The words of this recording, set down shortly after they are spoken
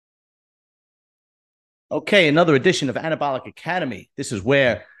Okay, another edition of Anabolic Academy. This is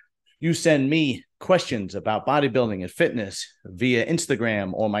where you send me questions about bodybuilding and fitness via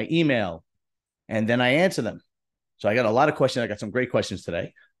Instagram or my email, and then I answer them. So I got a lot of questions. I got some great questions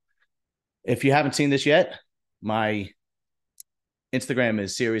today. If you haven't seen this yet, my Instagram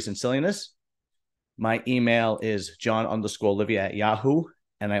is Serious and Silliness. My email is John_Olivia at Yahoo.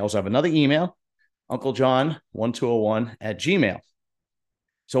 And I also have another email, UncleJohn1201 at Gmail.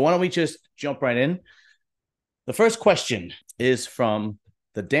 So why don't we just jump right in? The first question is from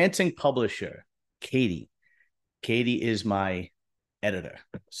the dancing publisher, Katie. Katie is my editor.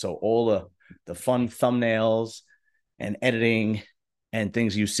 So all the fun thumbnails and editing and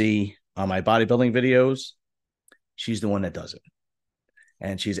things you see on my bodybuilding videos, she's the one that does it.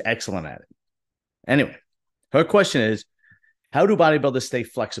 And she's excellent at it. Anyway, her question is, how do bodybuilders stay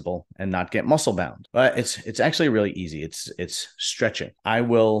flexible and not get muscle bound? It's actually really easy. It's stretching. I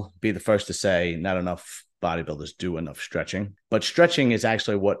will be the first to say not enough bodybuilders do enough stretching, but stretching is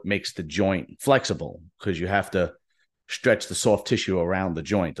actually what makes the joint flexible, because you have to stretch the soft tissue around the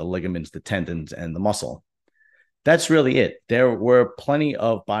joint, the ligaments, the tendons, and the muscle. That's really it. There were plenty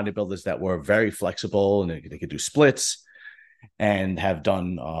of bodybuilders that were very flexible, and they could do splits and have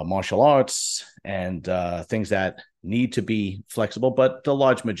done martial arts and things that need to be flexible, but the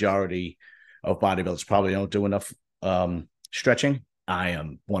large majority of bodybuilders probably don't do enough stretching. I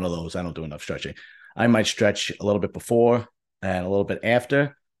am one of those. I don't do enough stretching. I might stretch a little bit before and a little bit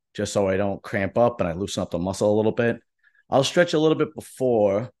after, just so I don't cramp up and I loosen up the muscle a little bit. I'll stretch a little bit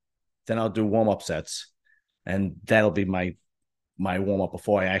before, then I'll do warm-up sets, and that'll be my warm-up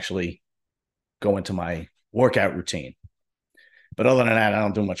before I actually go into my workout routine. But other than that, I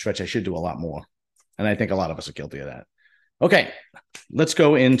don't do much stretch. I should do a lot more. And I think a lot of us are guilty of that. Okay, let's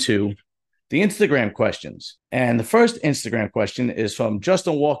go into the Instagram questions. And the first Instagram question is from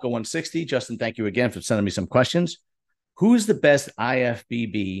Justin Walker 160. Justin, thank you again for sending me some questions. Who's the best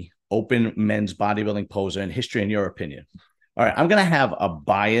IFBB open men's bodybuilding poser in history, in your opinion? All right, I'm going to have a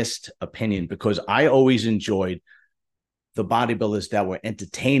biased opinion because I always enjoyed the bodybuilders that were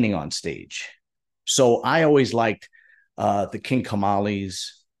entertaining on stage. So I always liked the King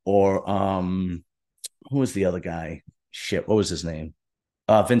Kamalis, or who was the other guy? Shit, what was his name?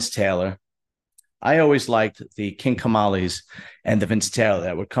 Vince Taylor. I always liked the King Kamalis and the Vince Taylor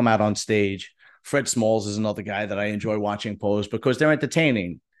that would come out on stage. Fred Smalls is another guy that I enjoy watching pose because they're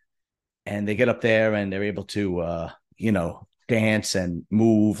entertaining. And they get up there and they're able to, dance and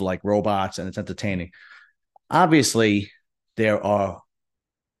move like robots, and it's entertaining. Obviously,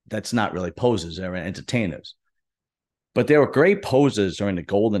 that's not really poses, they're entertainers. But there were great posers during the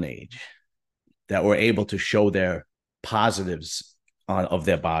golden age that were able to show their positives of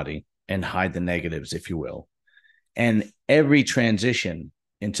their body and hide the negatives, if you will. And every transition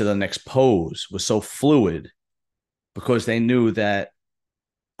into the next pose was so fluid because they knew that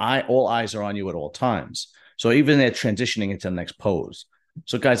all eyes are on you at all times. So even they're transitioning into the next pose.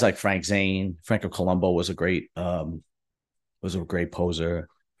 So guys like Frank Zane, Franco Colombo was a great poser.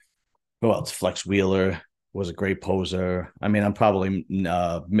 Who else? Flex Wheeler was a great poser. I mean, I'm probably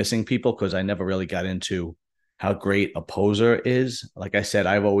missing people because I never really got into how great a poser is. Like I said,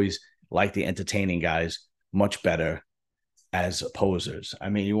 I've always liked the entertaining guys much better as posers. I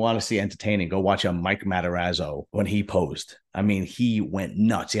mean, you want to see entertaining, go watch a Mike Matarazzo when he posed. I mean, he went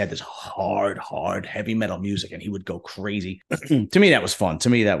nuts. He had this hard, heavy metal music, and he would go crazy. To me, that was fun. To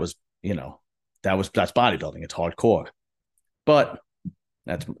me, that was, that's bodybuilding. It's hardcore. But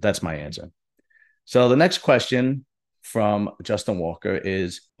that's my answer. So the next question from Justin Walker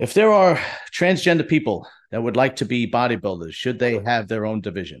is, if there are transgender people that would like to be bodybuilders, should they have their own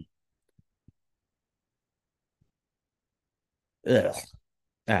division? Ugh.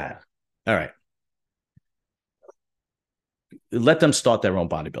 All right. Let them start their own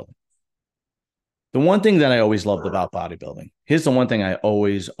bodybuilding. The one thing that I always loved about bodybuilding, here's the one thing I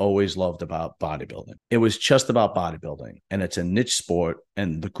always loved about bodybuilding. It was just about bodybuilding, and it's a niche sport,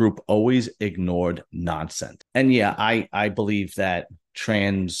 and the group always ignored nonsense. And yeah, I believe that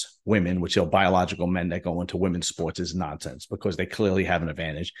trans women, which are biological men that go into women's sports, is nonsense because they clearly have an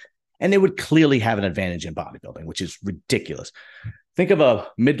advantage. And they would clearly have an advantage in bodybuilding, which is ridiculous. Think of a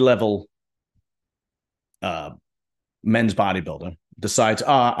mid-level men's bodybuilder decides,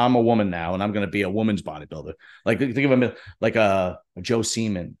 I'm a woman now, and I'm going to be a woman's bodybuilder. Like think of a Joe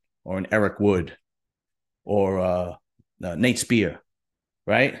Seaman or an Eric Wood or Nate Spear,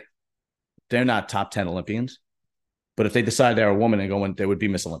 right? They're not top 10 Olympians, but if they decide they're a woman and go in, they would be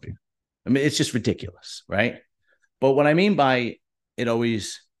Miss Olympia. I mean, it's just ridiculous, right? But what I mean by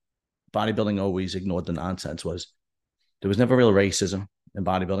bodybuilding always ignored the nonsense was there was never real racism in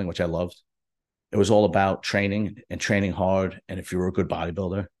bodybuilding, which I loved. It was all about training and training hard. And if you were a good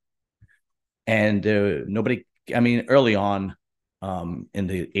bodybuilder, and nobody, I mean, early on, in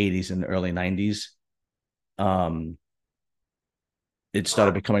the 80s and the early 90s, um, it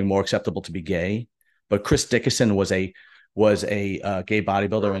started becoming more acceptable to be gay. But Chris Dickerson was a gay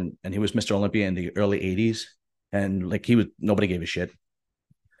bodybuilder, and he was Mr. Olympia in the early 80s. And like he was, nobody gave a shit.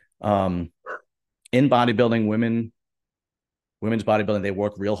 Um, in bodybuilding, women's bodybuilding, they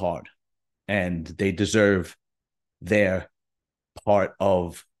work real hard and they deserve their part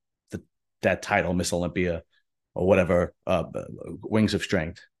of that title, Miss Olympia or whatever, Wings of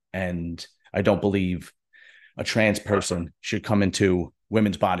Strength. And I don't believe a trans person should come into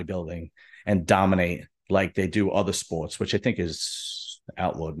women's bodybuilding and dominate like they do other sports, which I think is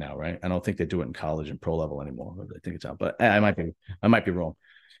outlawed now, right? I don't think they do it in college and pro level anymore. I think it's out, but I might be wrong.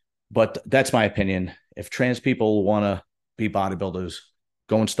 But that's my opinion. If trans people want to be bodybuilders,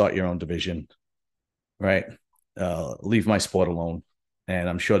 go and start your own division, right? Leave my sport alone. And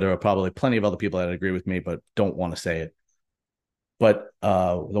I'm sure there are probably plenty of other people that agree with me, but don't want to say it. But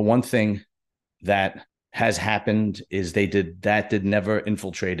the one thing that has happened is did never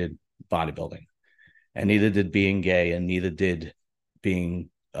infiltrated bodybuilding, and neither did being gay, and neither did being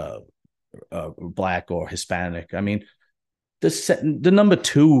black or Hispanic. I mean, the number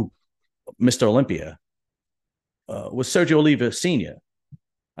 2 Mr. Olympia was Sergio Oliva Sr.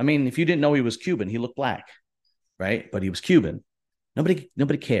 I mean, if you didn't know he was Cuban, he looked black, right? But he was Cuban. Nobody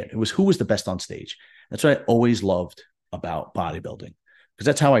cared. It was who was the best on stage. That's what I always loved about bodybuilding, because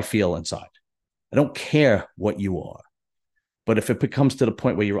that's how I feel inside. I don't care what you are, but if it becomes to the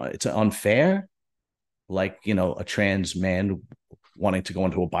point where it's unfair, like, a trans man wanting to go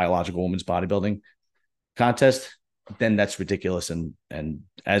into a biological woman's bodybuilding contest, then that's ridiculous. And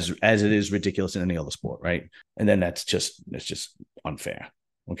as it is ridiculous in any other sport, right? And then it's just unfair.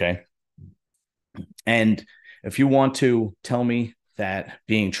 Okay. And if you want to tell me that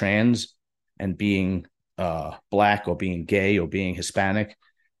being trans and being black or being gay or being Hispanic,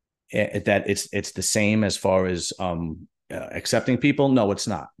 that it's the same as far as accepting people, no, it's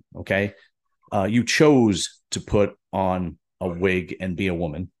not. Okay. You chose to put on a wig and be a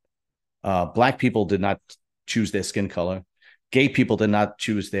woman. Black people did not choose their skin color. Gay people did not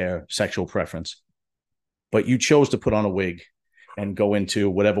choose their sexual preference, but you chose to put on a wig and go into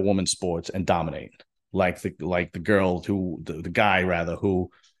whatever women's sports and dominate, like the girl the guy rather, who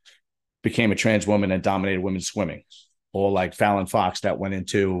became a trans woman and dominated women's swimming, or like Fallon Fox that went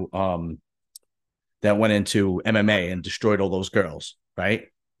into MMA and destroyed all those girls, right?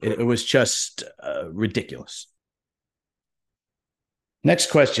 It was just ridiculous.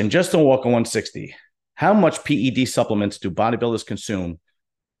 Next question, Justin Walker 160. How much PED supplements do bodybuilders consume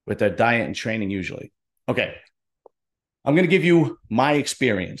with their diet and training usually? Okay, I'm going to give you my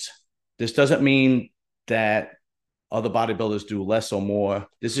experience. This doesn't mean that other bodybuilders do less or more.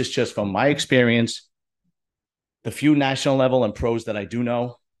 This is just from my experience. The few national level and pros that I do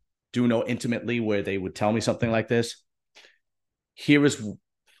know intimately where they would tell me something like this. Here is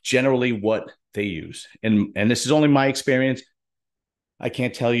generally what they use. And this is only my experience. I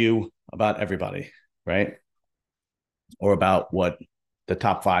can't tell you about everybody, right? Or about what the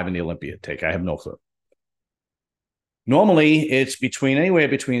top 5 in the Olympia take. I have no clue. Normally, it's anywhere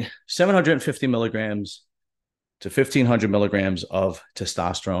between 750 milligrams to 1,500 milligrams of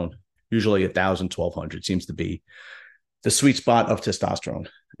testosterone. Usually 1,000, 1,200 seems to be the sweet spot of testosterone.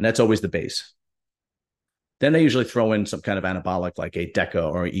 And that's always the base. Then they usually throw in some kind of anabolic like a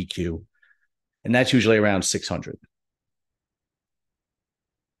DECA or an EQ. And that's usually around 600.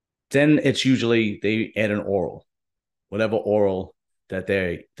 Then it's usually they add an oral, whatever oral that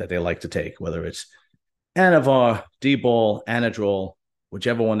they like to take, whether it's Anavar, D-bol, Anadrol,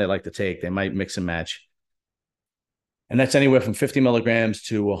 whichever one they like to take. They might mix and match. And that's anywhere from 50 milligrams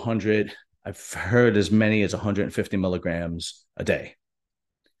to 100. I've heard as many as 150 milligrams a day.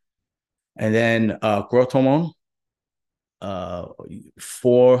 And then growth hormone,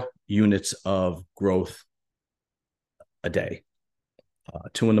 4 units of growth a day,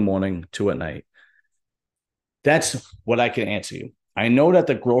 2 in the morning, 2 at night. That's what I can answer you. I know that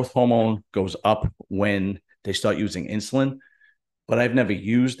the growth hormone goes up when they start using insulin, but I've never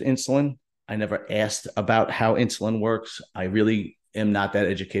used insulin. I never asked about how insulin works. I really am not that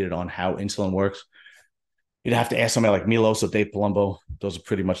educated on how insulin works. You'd have to ask somebody like Milos or Dave Palumbo. Those are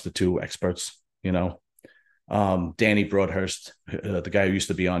pretty much the 2 experts, Danny Broadhurst, the guy who used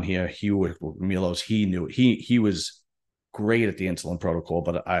to be on here, Milos, he knew it. He was great at the insulin protocol,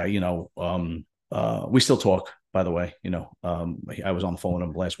 but we still talk, by the way. I was on the phone with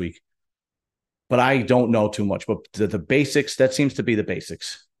him last week, but I don't know too much. But the basics, that seems to be the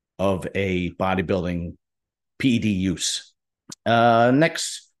basics of a bodybuilding PED use.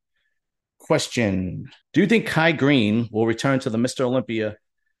 Next question. Do you think Kai Green will return to the Mr. Olympia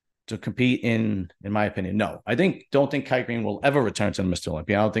to compete in my opinion? No. Don't think Kai Green will ever return to the Mr.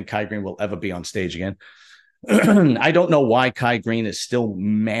 Olympia. I don't think Kai Green will ever be on stage again. I don't know why Kai Green is still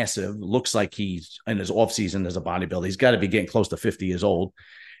massive. Looks like he's in his off season as a bodybuilder. He's got to be getting close to 50 years old.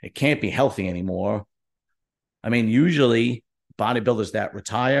 It can't be healthy anymore. I mean, usually bodybuilders that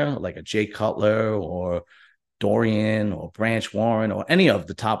retire, like a Jay Cutler or Dorian or Branch Warren or any of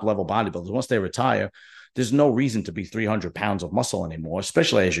the top level bodybuilders, once they retire, there's no reason to be 300 pounds of muscle anymore,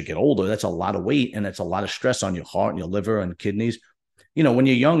 especially as you get older. That's a lot of weight, and that's a lot of stress on your heart and your liver and kidneys. You know, when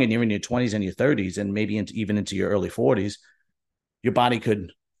you're young and you're in your 20s and your 30s and maybe even into your early 40s, your body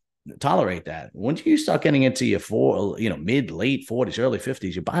could tolerate that. Once you start getting into your mid, late 40s, early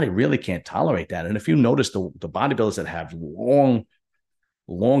 50s, your body really can't tolerate that. And if you notice the bodybuilders that have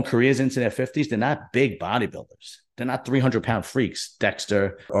long careers into their 50s, they're not big bodybuilders. They're not 300-pound freaks,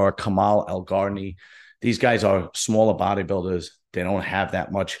 Dexter or Kamal El-Gardni. These guys are smaller bodybuilders. They don't have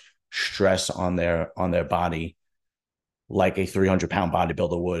that much stress on their body like a 300-pound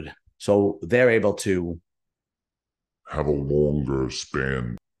bodybuilder would. So they're able to have a longer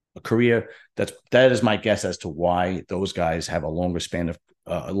span. A career. That is my guess as to why those guys have a longer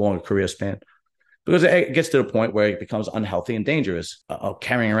career span. Because it gets to the point where it becomes unhealthy and dangerous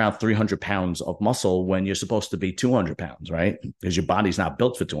carrying around 300 pounds of muscle when you're supposed to be 200 pounds, right? Because your body's not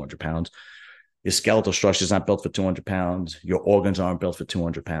built for 200 pounds. Your skeletal structure is not built for 200 pounds. Your organs aren't built for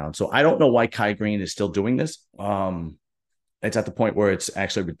 200 pounds. So I don't know why Kai Green is still doing this. It's at the point where it's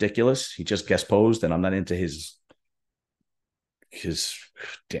actually ridiculous. He just guest posed, and I'm not into his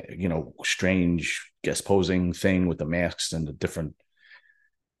strange guest posing thing with the masks and the different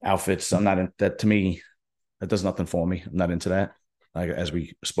outfits. I'm not in that. To me, that does nothing for me. I'm not into that, as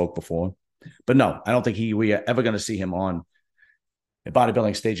we spoke before. But no, I don't think we are ever going to see him on a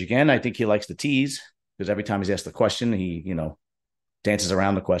bodybuilding stage again. I think he likes to tease, because every time he's asked the question, he dances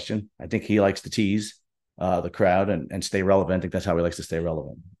around the question. I think he likes to tease the crowd and stay relevant. I think that's how he likes to stay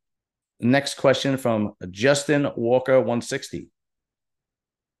relevant. Next question from Justin Walker 160.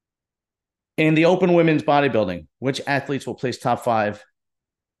 In the open women's bodybuilding, which athletes will place top 5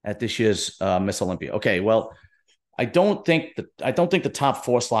 at this year's Ms. Olympia? Okay, well, I don't think the top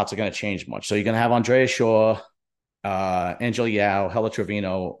 4 slots are going to change much. So you're going to have Andrea Shaw, Angela Yao, Hella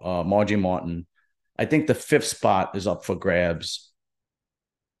Trevino, Margie Martin. I think the 5th spot is up for grabs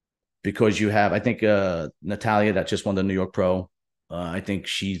because you have, I think, Natalia that just won the New York Pro. I think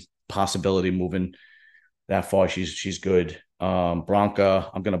she's possibility moving that far. She's good.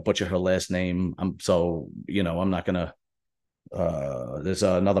 Bronca, I'm going to butcher her last name. I'm not going to. There's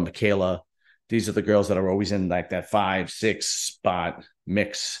another Michaela. These are the girls that are always in like that 5-6 spot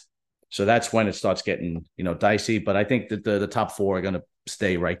mix. So that's when it starts getting, dicey. But I think that the top 4 are going to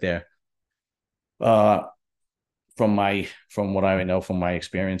stay right there. From what I know from my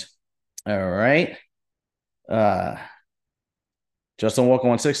experience. All right. Justin Walker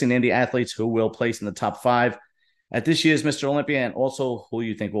 160, name the athletes who will place in the top 5 at this year's Mr. Olympia, and also who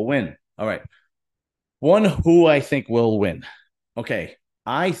you think will win. All right. One who I think will win. Okay.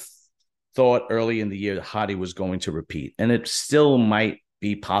 I thought early in the year that Hadi was going to repeat, and it still might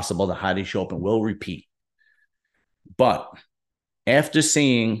be possible that Hadi show up and will repeat. But after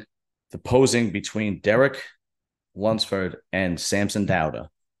seeing the posing between Derek Lunsford and Samson Dowda,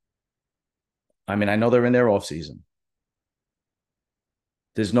 I mean, I know they're in their off season.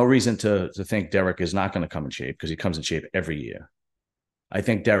 There's no reason to think Derek is not going to come in shape, because he comes in shape every year. I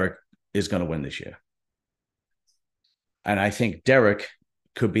think Derek is going to win this year. And I think Derek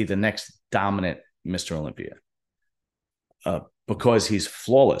could be the next dominant Mr. Olympia because he's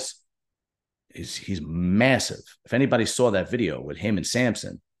flawless. He's massive. If anybody saw that video with him and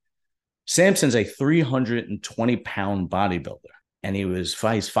Samson's a 320-pound bodybuilder, and he's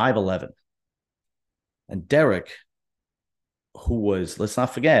 5'11". And Derek, who was, let's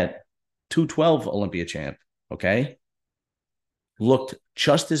not forget, 212 Olympia champ, okay, looked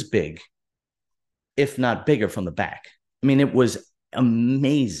just as big, if not bigger, from the back. I mean, it was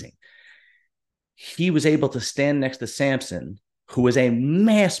amazing. He was able to stand next to Samson, who was a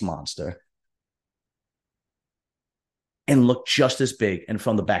mass monster, and look just as big and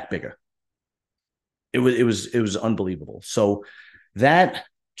from the back bigger. It was unbelievable. So that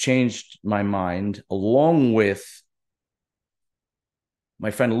changed my mind, along with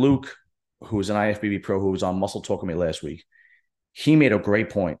my friend Luke, who was an IFBB pro, who was on Muscle Talk with me last week. He made a great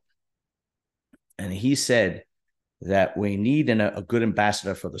point. And he said that we need a good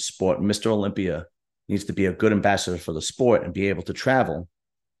ambassador for the sport. Mr. Olympia needs to be a good ambassador for the sport and be able to travel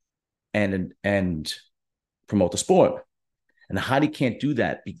and promote the sport. And Hadi can't do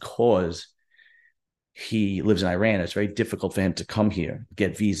that because he lives in Iran. It's very difficult for him to come here,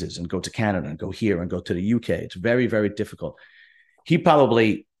 get visas, and go to Canada and go here and go to the UK. It's very, very difficult. He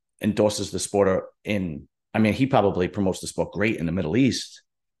probably endorses the sport he probably promotes the sport great in the Middle East,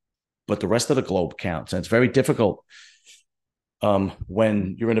 but the rest of the globe counts. And it's very difficult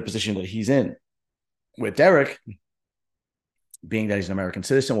when you're in a position that he's in. With Derek, being that he's an American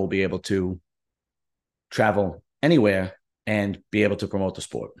citizen, will be able to travel anywhere and be able to promote the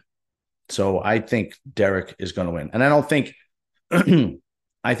sport. So I think Derek is going to win. And I don't think,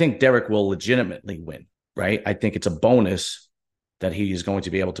 I think Derek will legitimately win, right? I think it's a bonus that he is going to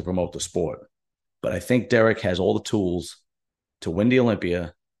be able to promote the sport. But I think Derek has all the tools to win the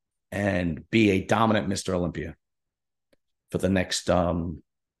Olympia and be a dominant Mr. Olympia for the next,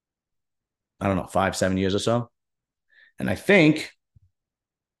 5-7 years or so. And I think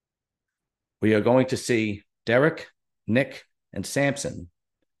we are going to see Derek, Nick, and Samson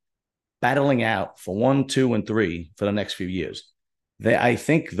battling out for 1, 2, and 3 for the next few years. I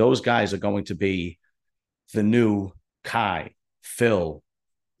think those guys are going to be the new Kai, Phil,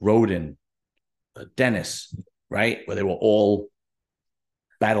 Roden, Dennis, right? Where they were all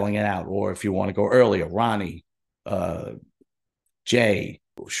battling it out. Or if you want to go earlier, Ronnie, Jay,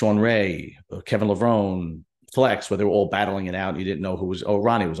 Sean Ray, Kevin Levrone, Flex, where they were all battling it out. You didn't know who was,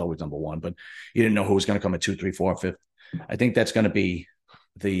 Ronnie was always number 1, but you didn't know who was going to come at 2, 3, 4, 5th. I think that's going to be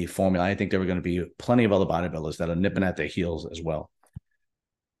the formula. I think there are going to be plenty of other bodybuilders that are nipping at their heels as well.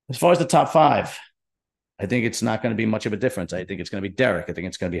 As far as the top 5, I think it's not going to be much of a difference. I think it's going to be Derek. I think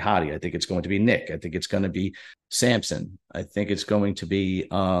it's going to be Hadi. I think it's going to be Nick. I think it's going to be Samson. I think it's going to be,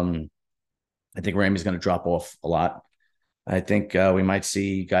 I think Ramey's going to drop off a lot. I think we might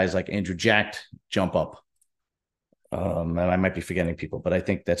see guys like Andrew Jacked jump up. And I might be forgetting people, but I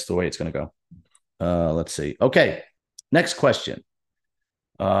think that's the way it's going to go. Let's see. Okay. Next question.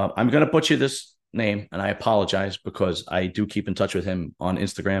 I'm going to butcher this name, and I apologize because I do keep in touch with him on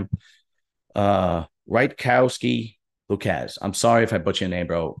Instagram. Reitkowski Lucas. I'm sorry if I butcher your name,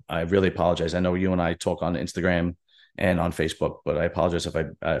 bro. I really apologize. I know you and I talk on Instagram and on Facebook, but I apologize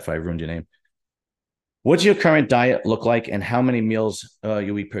if I ruined your name. What's your current diet look like, and how many meals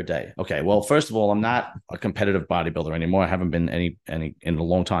you eat per day? Okay, well, first of all, I'm not a competitive bodybuilder anymore. I haven't been any in a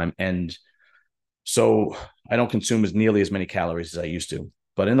long time, and so I don't consume nearly as many calories as I used to.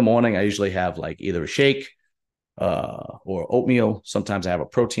 But in the morning, I usually have like either a shake or oatmeal. Sometimes I have a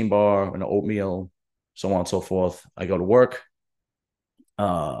protein bar and an oatmeal, so on and so forth. I go to work.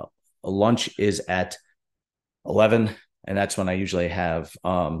 Lunch is at 11, and that's when I usually have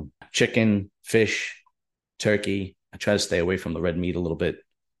chicken, fish, turkey. I try to stay away from the red meat a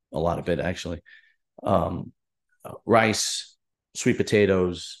lot of it actually. Rice, sweet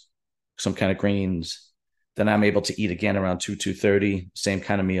potatoes, some kind of greens. Then I'm able to eat again around 2:30, same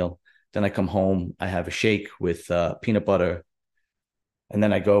kind of meal. Then I come home, I have a shake with peanut butter, and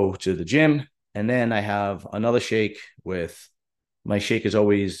then I go to the gym, and then I have another shake with, my shake is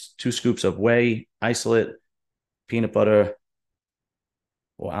always 2 scoops of whey, isolate, peanut butter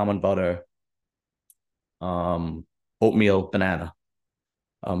or almond butter, oatmeal, banana,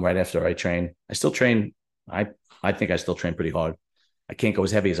 right after I train. I still train. I think I still train pretty hard. I can't go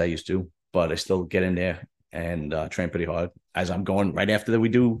as heavy as I used to, but I still get in there and train pretty hard as I'm going right after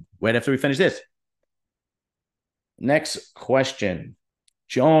we finish this. Next question.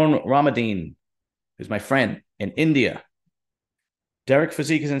 Joan Ramadeen, who's my friend in India. Derek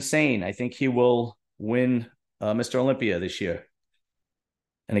physique is insane. I think he will win Mr. Olympia this year.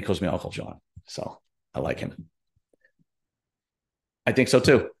 And he calls me Uncle John. So I like him. I think so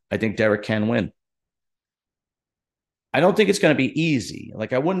too. I think Derek can win. I don't think it's going to be easy.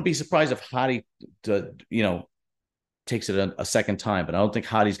 Like, I wouldn't be surprised if Hadi, takes it a second time, but I don't think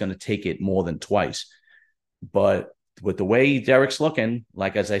Hadi's going to take it more than twice. But with the way Derek's looking,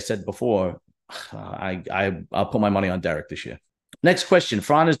 like as I said before, I'll put my money on Derek this year. Next question.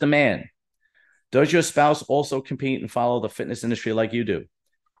 Fran is the man. Does your spouse also compete and follow the fitness industry like you do?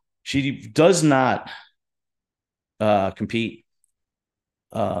 She does not compete.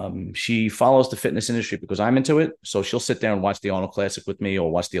 She follows the fitness industry because I'm into it. So she'll sit there and watch the Arnold Classic with me or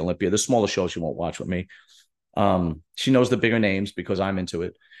watch the Olympia. The smaller shows she won't watch with me. She knows the bigger names because I'm into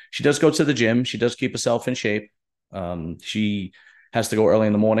it. She does go to the gym. She does keep herself in shape. She has to go early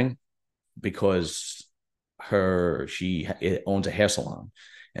in the morning because she owns a hair salon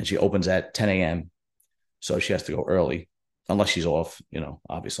and she opens at 10 a.m. So she has to go early unless she's off,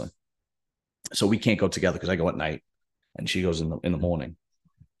 obviously. So we can't go together because I go at night and she goes in the morning.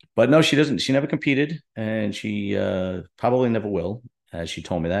 But no, she doesn't. She never competed, and she probably never will, as she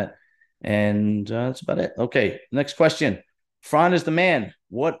told me that. And that's about it. Okay, next question. Fran is the man.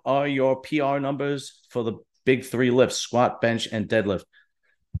 What are your PR numbers for the big three lifts, squat, bench, and deadlift?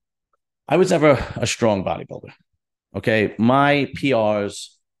 I was never a strong bodybuilder. Okay, my PRs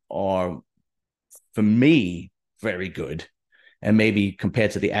are, for me, very good. And maybe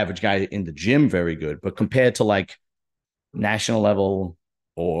compared to the average guy in the gym, very good. But compared to like national level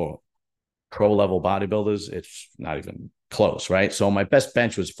or pro level bodybuilders, it's not even close, right? So my best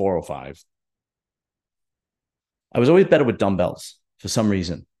bench was 405. I was always better with dumbbells for some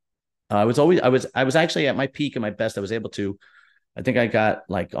reason. I was actually at my peak and my best. I was able to, I think I got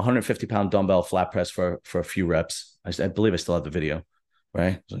like 150-pound dumbbell flat press for a few reps. I believe I still have the video,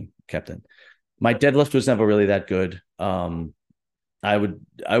 right? So I kept it. My deadlift was never really that good. I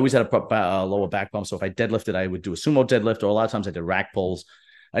always had a lower back bump. So if I deadlifted, I would do a sumo deadlift, or a lot of times I did rack pulls.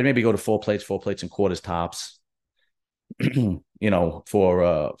 I'd maybe go to four plates and quarters tops,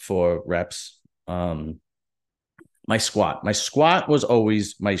 for reps. My squat was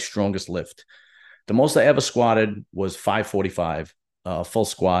always my strongest lift. The most I ever squatted was 545, full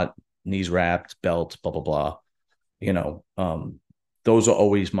squat, knees wrapped, belt, blah blah blah. You know, those are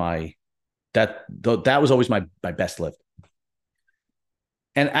always that was always my best lift.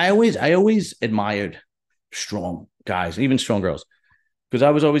 And I always admired strong guys, even strong girls, because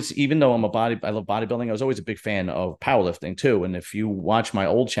I was always, even though I love bodybuilding, I was always a big fan of powerlifting too. And if you watch my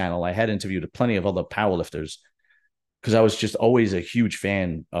old channel, I had interviewed plenty of other powerlifters because I was just always a huge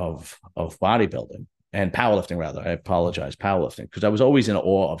fan of bodybuilding and powerlifting, rather. I apologize, powerlifting, because I was always in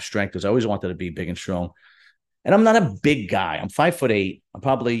awe of strength, because I always wanted to be big and strong. And I'm not a big guy. I'm 5'8". I'm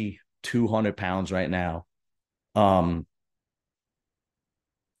probably 200 pounds right now. Um,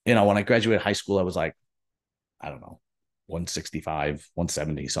 when I graduated high school, I was like, I don't know, 165,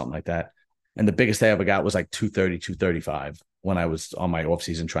 170, something like that. And the biggest I ever got was like 230, 235 when I was on my off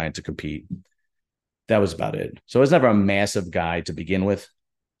season trying to compete. That was about it. So I was never a massive guy to begin with,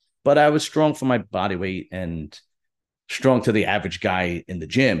 but I was strong for my body weight and strong to the average guy in the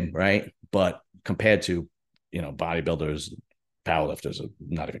gym, right? But compared to, bodybuilders, powerlifters, are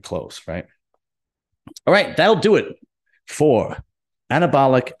not even close, right? All right, that'll do it for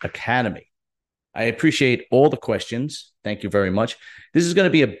Anabolic Academy. I appreciate all the questions. Thank you very much. This is going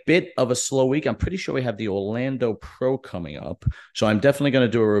to be a bit of a slow week. I'm pretty sure we have the Orlando Pro coming up. So I'm definitely going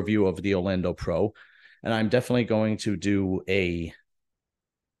to do a review of the Orlando Pro. And I'm definitely going to do a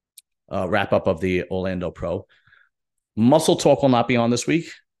wrap up of the Orlando Pro. Muscle Talk will not be on this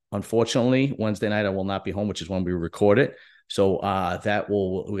week. Unfortunately, Wednesday night I will not be home, which is when we record it. So we're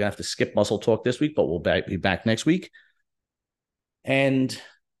going to have to skip Muscle Talk this week, but we'll be back next week. And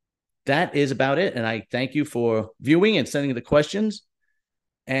that is about it. And I thank you for viewing and sending the questions.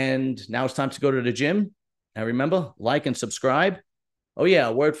 And now it's time to go to the gym. And remember, like and subscribe. Oh, yeah,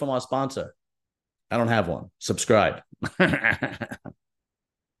 a word from our sponsor. I don't have one. Subscribe.